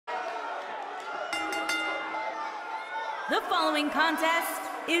The following contest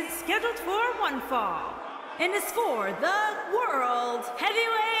is scheduled for one fall and is for the World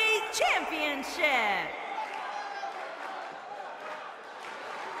Heavyweight Championship.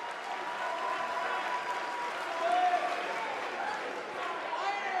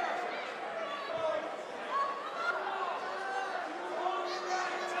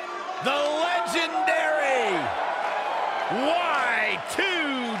 The legendary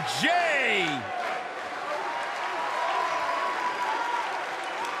Y2J.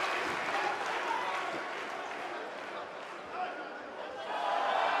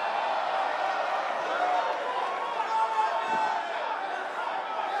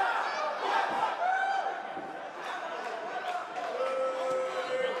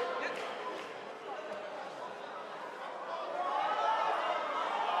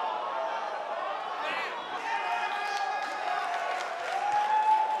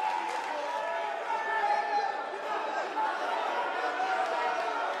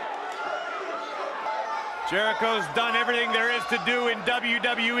 Jericho's done everything there is to do in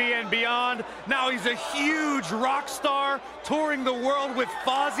WWE and beyond. Now he's a huge rock star touring the world with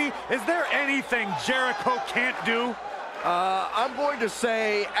Fozzy. Is there anything Jericho can't do? I'm going to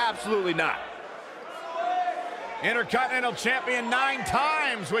say absolutely not. Intercontinental champion 9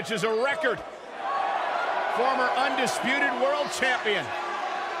 times, which is a record. Former undisputed world champion.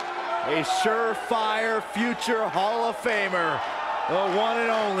 A surefire future Hall of Famer, the one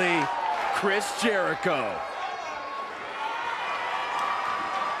and only Chris Jericho.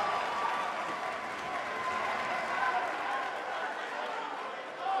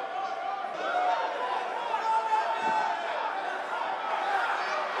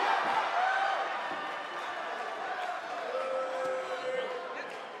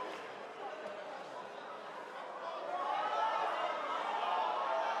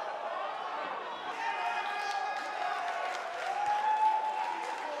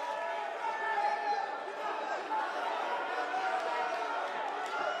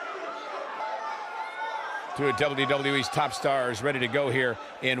 Two of WWE's top stars ready to go here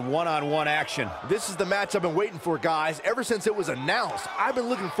in one-on-one action. This is the match I've been waiting for, guys. Ever since it was announced, I've been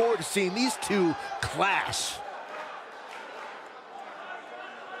looking forward to seeing these two clash.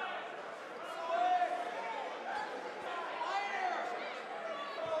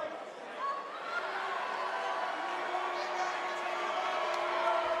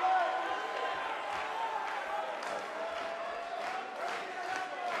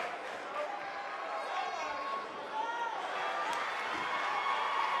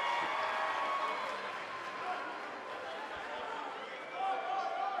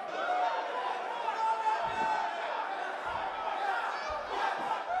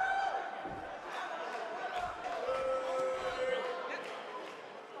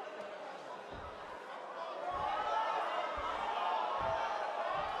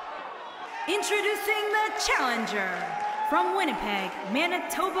 Introducing the challenger from Winnipeg,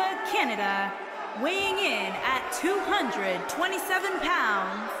 Manitoba, Canada, weighing in at 227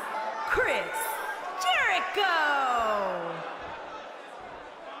 pounds, Chris Jericho.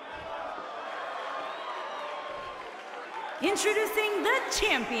 Introducing the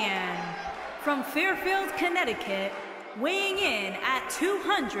champion from Fairfield, Connecticut, weighing in at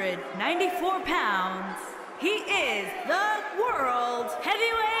 294 pounds, he is the World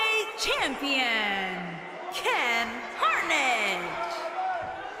Heavyweight Champion, Ken Harnage.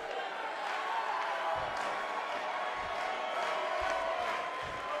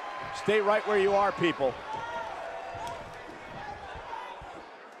 Stay right where you are, people.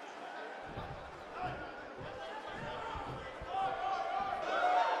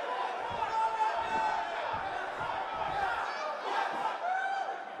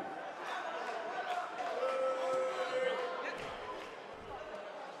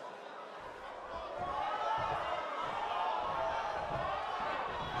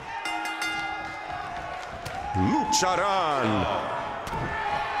 Lucharan.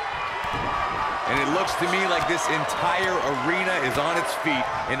 And it looks to me like this entire arena is on its feet,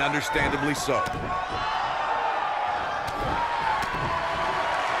 and understandably so.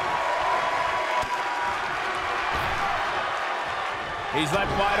 He's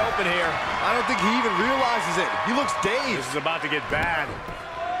left wide open here. I don't think he even realizes it. He looks dazed. This is about to get bad.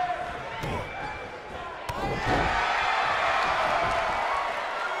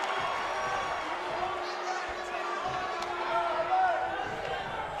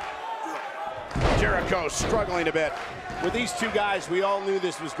 Jericho struggling a bit. With these two guys, we all knew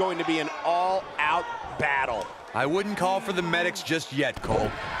this was going to be an all-out battle. I wouldn't call for the medics just yet,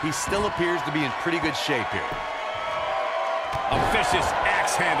 Cole. He still appears to be in pretty good shape here. A vicious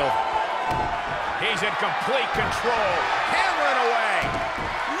axe handle. He's in complete control. Hammering away.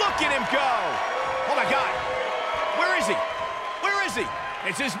 Look at him go. Oh, my God. Where is he? Where is he?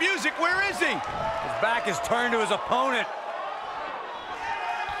 It's his music. Where is he? His back is turned to his opponent.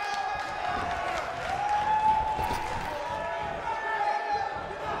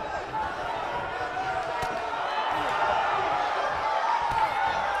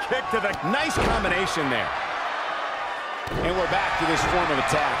 Kick to the... Nice combination there. And we're back to this form of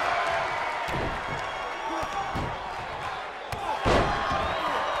attack.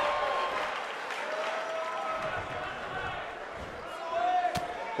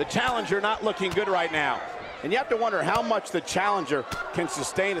 The challenger not looking good right now. And you have to wonder how much the challenger can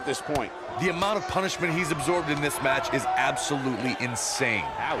sustain at this point. The amount of punishment he's absorbed in this match is absolutely insane.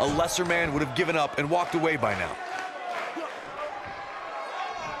 Ouch. A lesser man would have given up and walked away by now.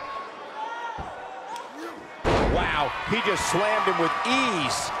 Wow, he just slammed him with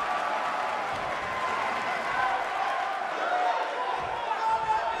ease.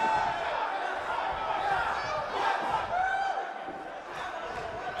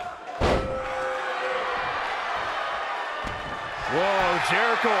 Whoa,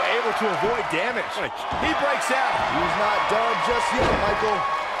 Jericho able to avoid damage. He breaks out. He's not done just yet, Michael.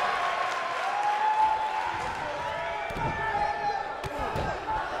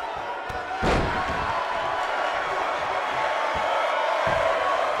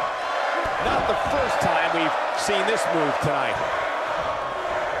 Not the first time we've seen this move tonight.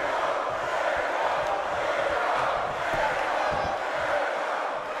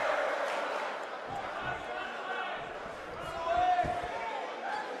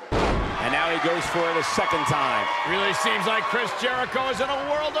 Goes for it a second time. Really seems like Chris Jericho is in a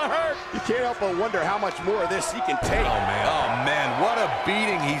world of hurt. You can't help but wonder how much more of this he can take. Oh, man, what a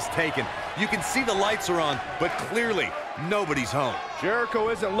beating he's taken. You can see the lights are on, but clearly nobody's home. Jericho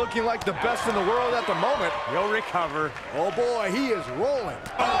isn't looking like the best in the world at the moment. He'll recover. Oh, boy, he is rolling.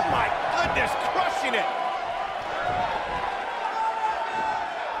 Oh, my goodness, crushing it.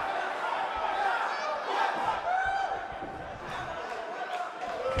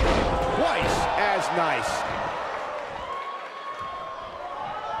 Nice.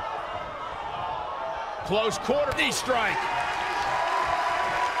 Close quarter knee strike.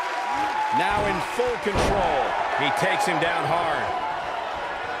 Now in full control. He takes him down hard.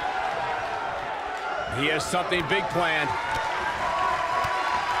 He has something big planned.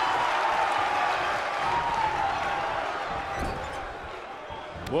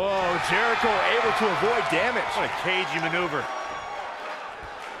 Whoa, Jericho able to avoid damage. What a cagey maneuver.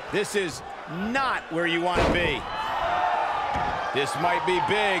 This is not where you want to be. This might be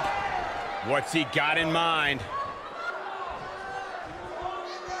big. What's he got in mind?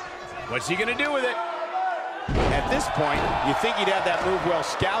 What's he gonna do with it? At this point, you think he'd have that move well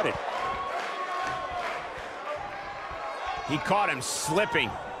scouted. He caught him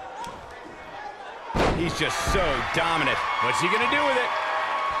slipping. He's just so dominant. What's he gonna do with it?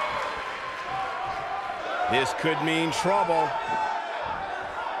 This could mean trouble.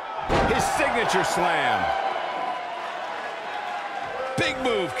 His signature slam. Big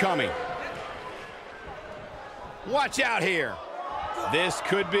move coming. Watch out here. This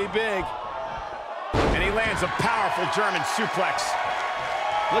could be big. And he lands a powerful German suplex.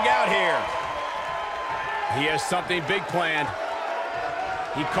 Look out here. He has something big planned.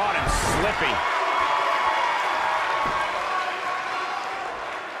 He caught him slipping.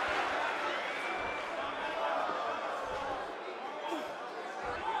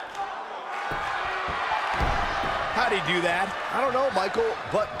 How'd he do that? I don't know, Michael,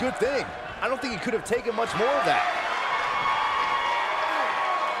 but good thing. I don't think he could have taken much more of that.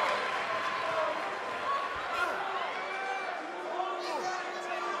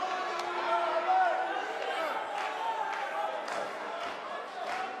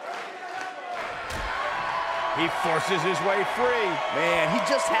 He forces his way free. Man, he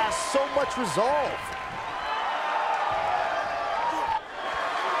just has so much resolve.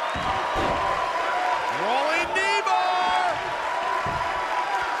 Rolling knee bar.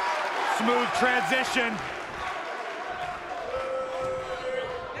 Smooth transition.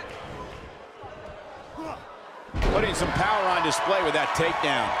 Putting some power on display with that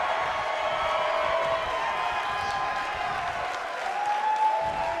takedown.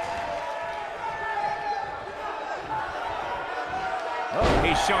 Oh,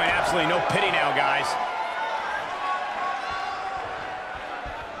 he's showing absolutely no pity now, guys.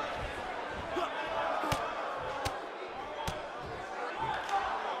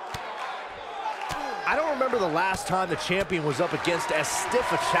 I don't remember the last time the champion was up against as stiff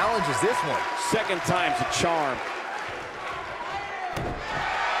a challenge as this one. Second time's a charm.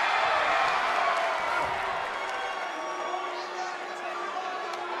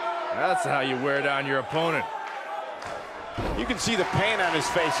 That's how you wear down your opponent. You can see the pain on his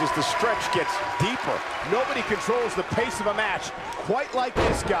face as the stretch gets deeper. Nobody controls the pace of a match quite like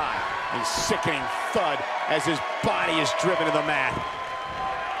this guy. A sickening thud as his body is driven to the mat.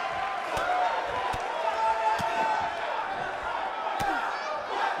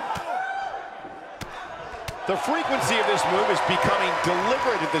 The frequency of this move is becoming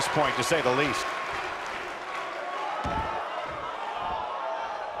deliberate at this point, to say the least.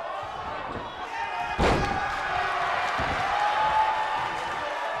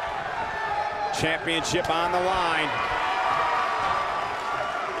 Championship on the line.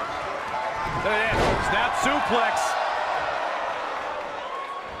 Snap suplex.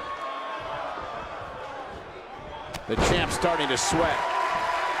 The champ's starting to sweat,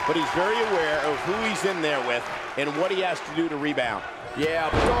 but he's very aware of who he's in there with and what he has to do to rebound. Yeah,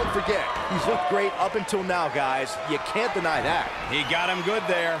 but don't forget, he's looked great up until now, guys. You can't deny that. He got him good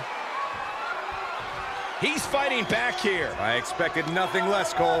there. He's fighting back here. I expected nothing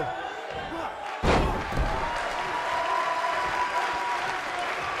less, Cole.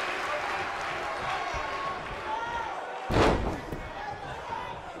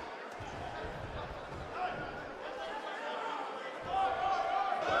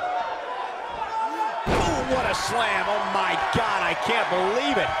 What a slam. Oh, my God, I can't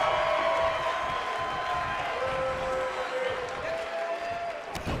believe it.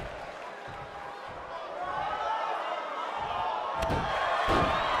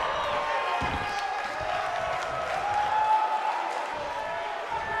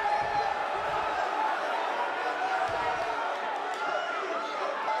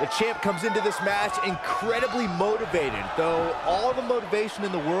 The champ comes into this match incredibly motivated, though all the motivation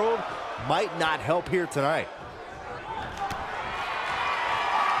in the world might not help here tonight.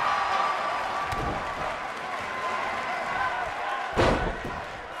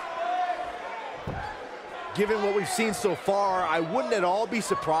 Given what we've seen so far, I wouldn't at all be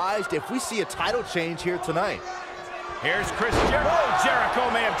surprised if we see a title change here tonight. Here's Chris Jericho. Oh,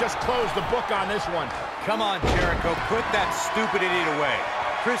 Jericho may have just closed the book on this one. Come on, Jericho. Put that stupid idiot away.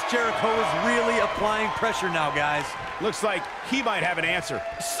 Chris Jericho is really applying pressure now, guys. Looks like he might have an answer.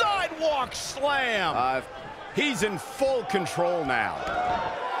 Sidewalk slam. He's in full control now.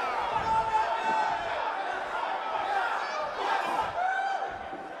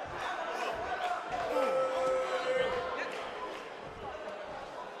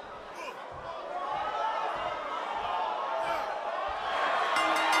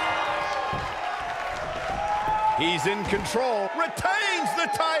 He's in control, retains the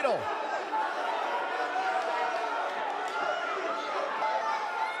title.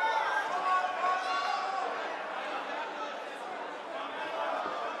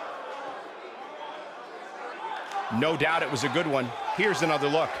 No doubt it was a good one. Here's another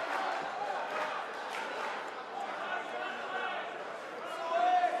look.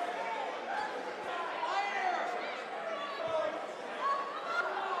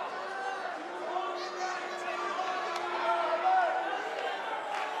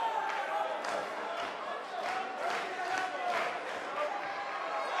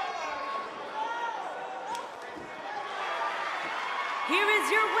 Here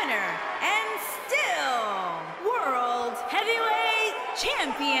is your winner, and still World Heavyweight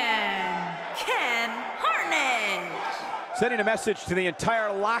Champion, Ken Harnage. Sending a message to the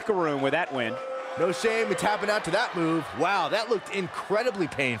entire locker room with that win. No shame in tapping out to that move. Wow, that looked incredibly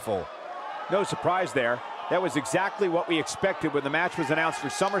painful. No surprise there. That was exactly what we expected when the match was announced for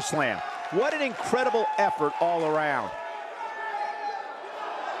SummerSlam. What an incredible effort all around.